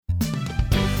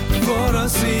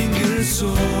single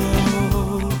soul,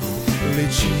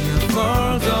 reaching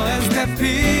further and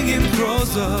stepping in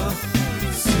closer.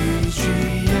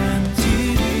 CGNTV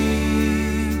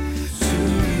to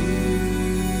you.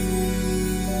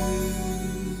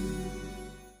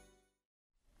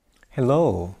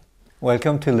 Hello,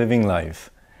 welcome to Living Life.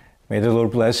 May the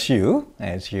Lord bless you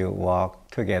as you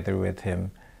walk together with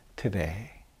Him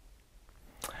today.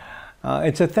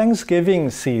 It's a Thanksgiving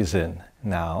season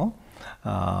now.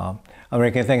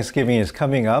 American Thanksgiving is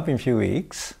coming up in a few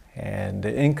weeks. And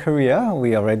in Korea,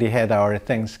 we already had our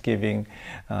Thanksgiving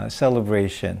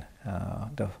celebration,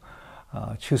 the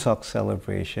Chuseok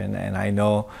celebration. And I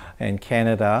know in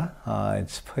Canada,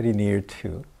 it's pretty near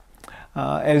too.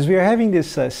 As we are having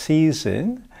this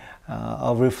season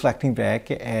of reflecting back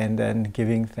and then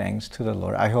giving thanks to the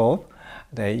Lord, I hope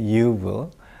that you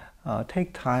will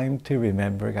take time to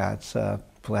remember God's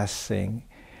blessing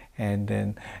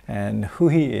and who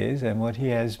He is and what He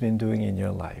has been doing in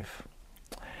your life.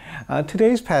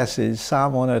 Today's passage,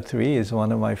 Psalm 103, is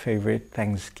one of my favorite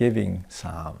Thanksgiving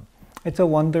psalms. It's a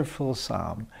wonderful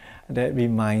psalm that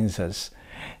reminds us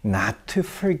not to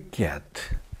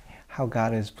forget how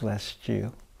God has blessed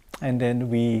you. And then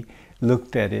we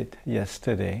looked at it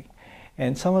yesterday,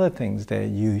 and some of the things that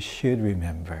you should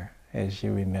remember as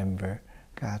you remember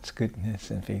God's goodness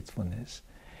and faithfulness.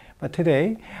 But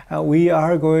today, we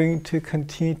are going to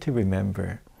continue to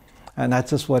remember not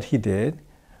just what He did,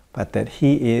 but that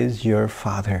He is your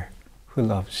Father who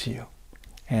loves you.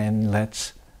 And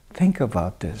let's think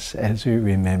about this as we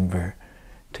remember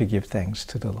to give thanks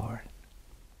to the Lord.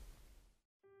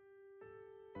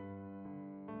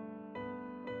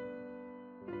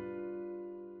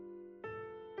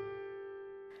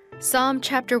 Psalm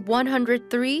chapter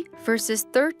 103, verses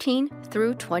 13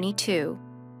 through 22.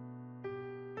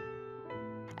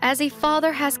 As a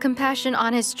father has compassion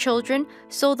on his children,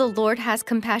 so the Lord has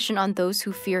compassion on those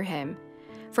who fear Him.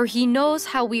 For He knows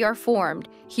how we are formed.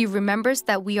 He remembers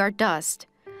that we are dust.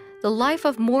 The life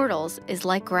of mortals is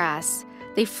like grass.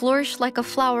 They flourish like a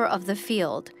flower of the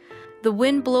field. The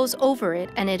wind blows over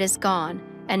it, and it is gone,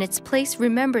 and its place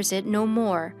remembers it no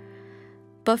more.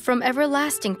 But from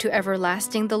everlasting to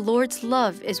everlasting, the Lord's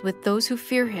love is with those who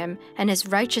fear Him, and His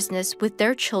righteousness with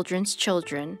their children's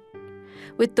children.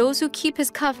 With those who keep His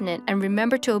covenant and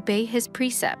remember to obey His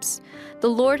precepts. The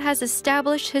Lord has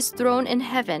established His throne in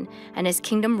heaven, and His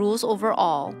kingdom rules over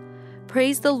all.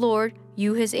 Praise the Lord,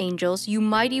 you His angels, you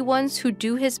mighty ones who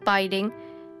do His bidding,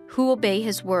 who obey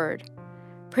His word.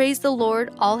 Praise the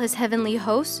Lord, all His heavenly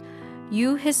hosts,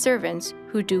 you His servants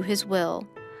who do His will.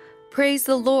 Praise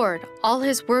the Lord, all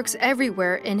His works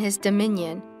everywhere in His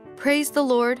dominion. Praise the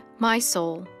Lord, my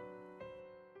soul.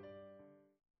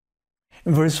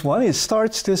 In verse 1, it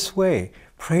starts this way.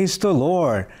 Praise the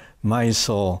Lord, my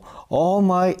soul. All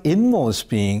my inmost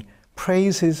being,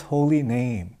 praise His holy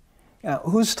name.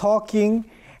 Who's talking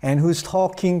and who's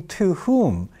talking to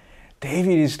whom?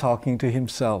 David is talking to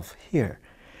himself here.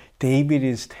 David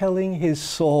is telling his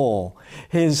soul,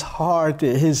 his heart,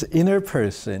 his inner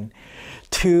person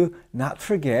to not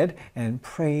forget and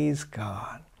praise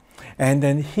God. And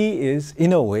then he is,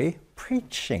 in a way,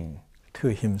 preaching to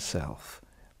himself.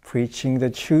 Preaching the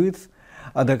truth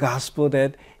of the gospel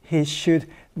that he should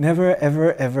never,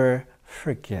 ever, ever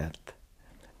forget.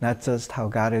 Not just how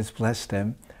God has blessed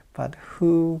them, but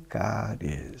who God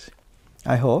is.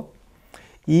 I hope,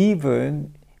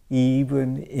 even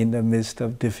in the midst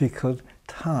of difficult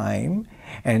time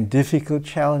and difficult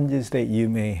challenges that you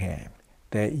may have,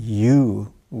 that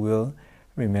you will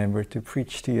remember to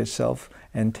preach to yourself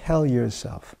and tell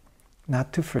yourself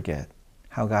not to forget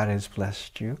how God has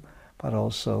blessed you, but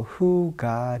also who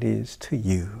God is to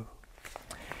you.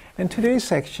 And today's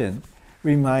section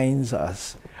reminds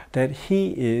us that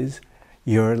He is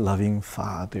your loving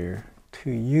Father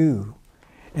to you.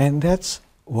 And that's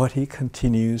what He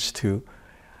continues to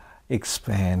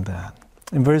expand on.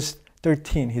 In verse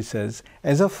 13, He says,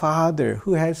 as a father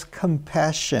who has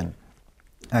compassion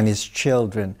on his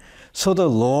children, so the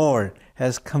Lord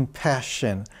has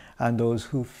compassion on those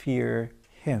who fear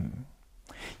Him.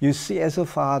 You see, as a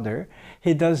father,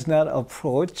 He does not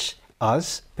approach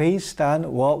us based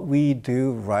on what we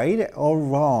do right or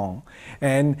wrong,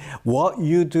 and what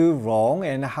you do wrong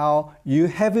and how you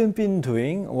haven't been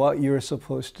doing what you're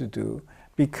supposed to do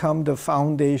become the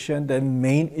foundation, the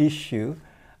main issue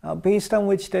based on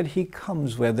which that He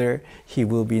comes, whether He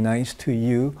will be nice to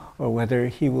you or whether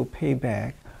He will pay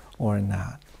back or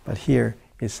not. But here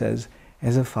it says,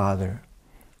 as a father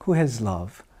who has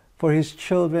love for his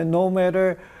children, no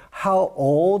matter how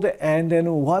old and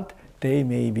then what they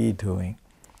may be doing,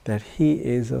 that He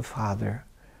is a Father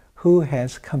who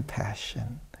has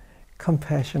compassion.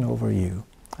 compassion over you.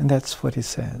 And that's what he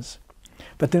says.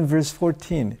 But then verse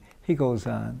 14, he goes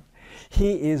on.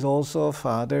 He is also a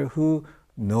Father who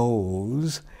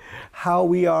knows how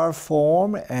we are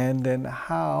formed and then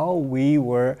how we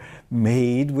were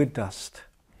made with dust.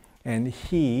 And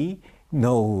he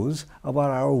knows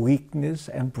about our weakness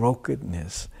and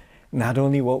brokenness. Not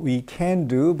only what we can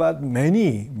do, but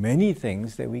many, many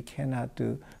things that we cannot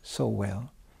do so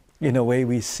well. In a way,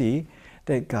 we see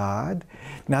that God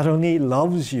not only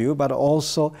loves you, but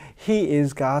also He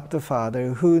is God the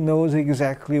Father who knows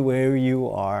exactly where you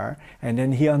are, and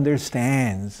then He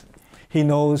understands. He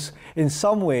knows in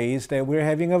some ways that we're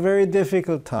having a very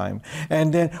difficult time.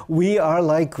 And then we are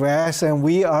like grass and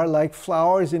we are like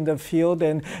flowers in the field,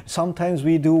 and sometimes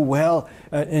we do well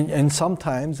and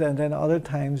sometimes, and then other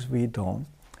times we don't.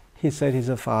 He said He's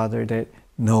a Father that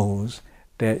knows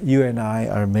that you and I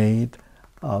are made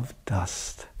of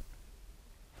dust.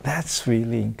 That's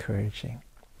really encouraging.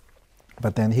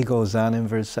 But then he goes on in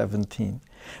verse 17.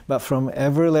 But from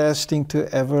everlasting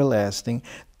to everlasting,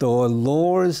 the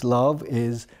Lord's love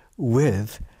is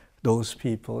with those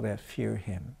people that fear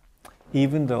Him.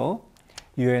 Even though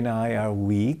you and I are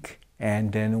weak,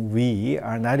 and then we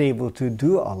are not able to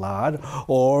do a lot,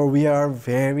 or we are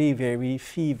very, very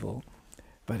feeble.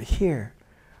 But here,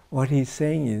 what he's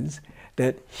saying is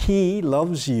that He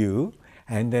loves you,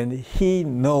 and then He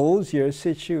knows your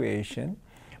situation,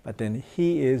 but then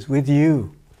He is with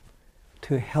you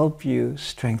to help you,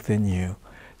 strengthen you,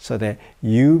 so that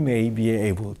you may be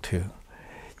able to,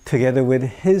 together with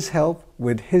His help,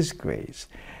 with His grace,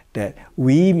 that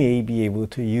we may be able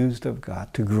to use the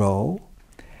God to grow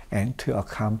and to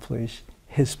accomplish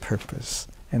His purpose.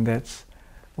 And that's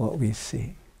what we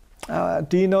see.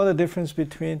 Do you know the difference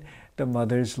between the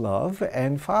mother's love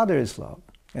and father's love?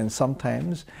 And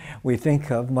sometimes we think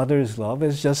of mother's love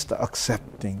as just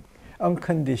accepting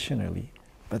unconditionally.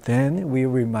 But then we're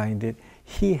reminded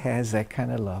He has that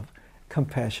kind of love,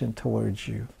 compassion towards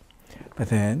you. But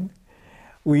then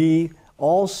we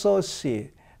also see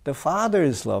the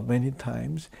Father's love many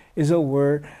times is a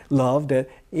word, love that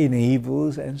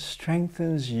enables and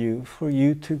strengthens you for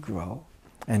you to grow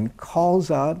and calls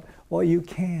out what you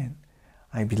can.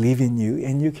 I believe in you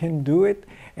and you can do it,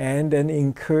 and then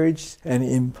encourages and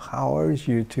empowers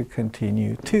you to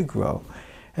continue to grow.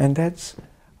 And that's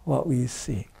what we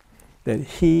see, that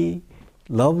He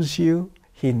loves you,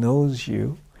 He knows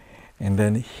you, and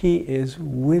then He is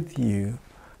with you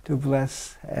to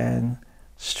bless and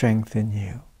strengthen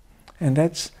you. And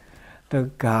that's the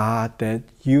God that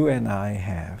you and I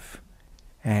have,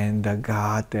 and the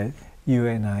God that you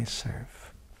and I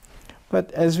serve.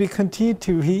 But as we continue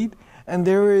to read, and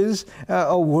there is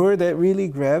a word that really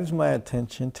grabs my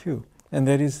attention too, and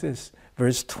that is this,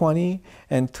 verse 20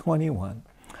 and 21.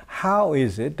 How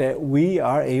is it that we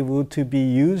are able to be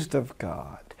used of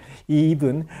God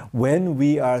even when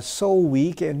we are so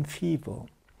weak and feeble?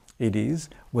 It is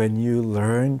when you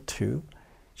learn to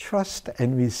trust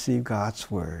and receive God's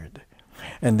word.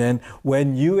 And then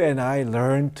when you and I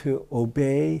learn to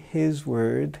obey His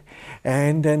word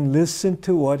and then listen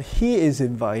to what He is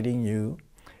inviting you,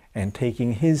 and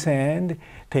taking His hand,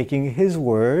 taking His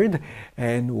word,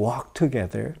 and walk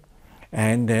together,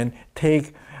 and then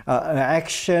take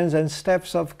actions and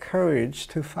steps of courage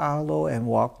to follow and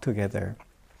walk together.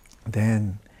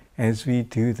 Then, as we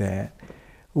do that,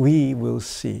 we will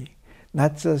see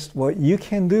not just what you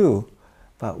can do,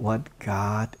 but what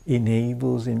God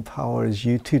enables, empowers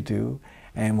you to do,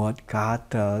 and what God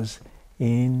does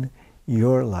in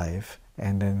your life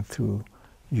and then through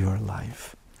your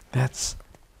life. That's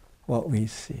what we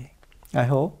see. I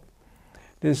hope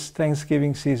this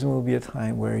Thanksgiving season will be a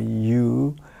time where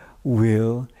you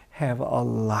will have a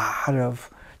lot of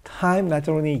time not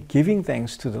only giving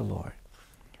thanks to the Lord,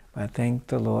 but thank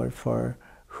the Lord for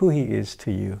who He is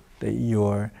to you, that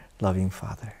your loving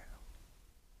Father.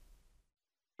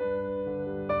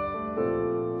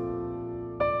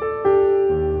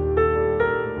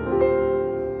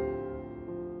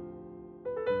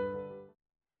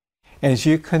 As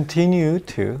you continue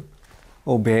to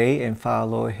obey and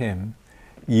follow Him,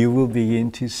 you will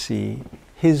begin to see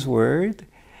His word,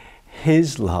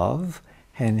 His love,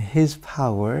 and His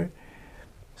power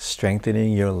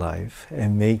strengthening your life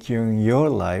and making your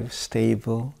life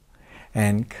stable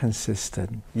and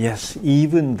consistent. Yes,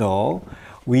 even though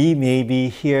we may be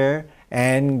here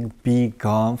and be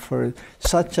gone for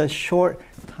such a short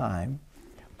time,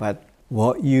 but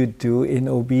what you do in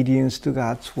obedience to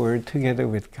God's word together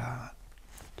with God,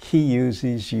 He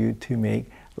uses you to make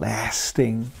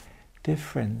lasting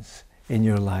difference in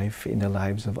your life, in the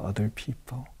lives of other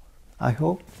people. I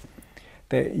hope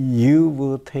that you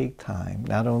will take time,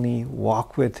 not only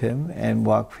walk with Him and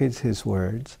walk with His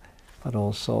words, but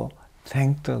also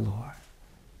thank the Lord.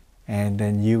 And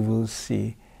then you will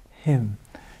see Him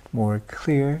more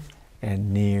clear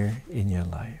and near in your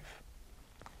life.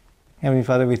 Heavenly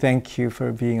Father, we thank you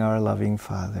for being our loving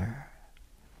Father.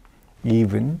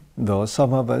 Even though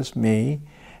some of us may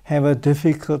have a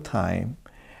difficult time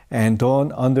and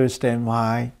don't understand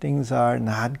why things are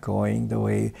not going the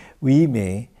way we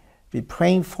may be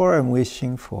praying for and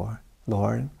wishing for,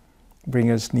 Lord, bring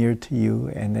us near to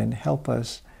you and then help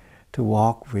us to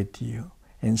walk with you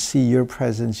and see your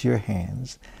presence, your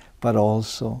hands, but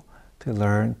also to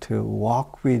learn to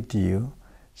walk with you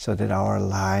so that our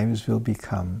lives will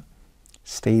become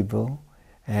stable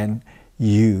and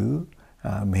you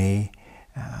may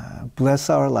bless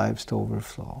our lives to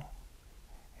overflow.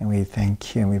 And we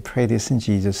thank you and we pray this in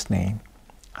Jesus' name.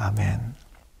 Amen.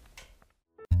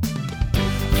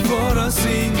 For a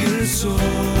single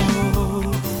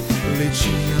soul,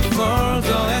 reaching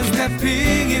further and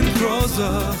stepping in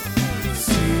closer.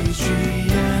 CG.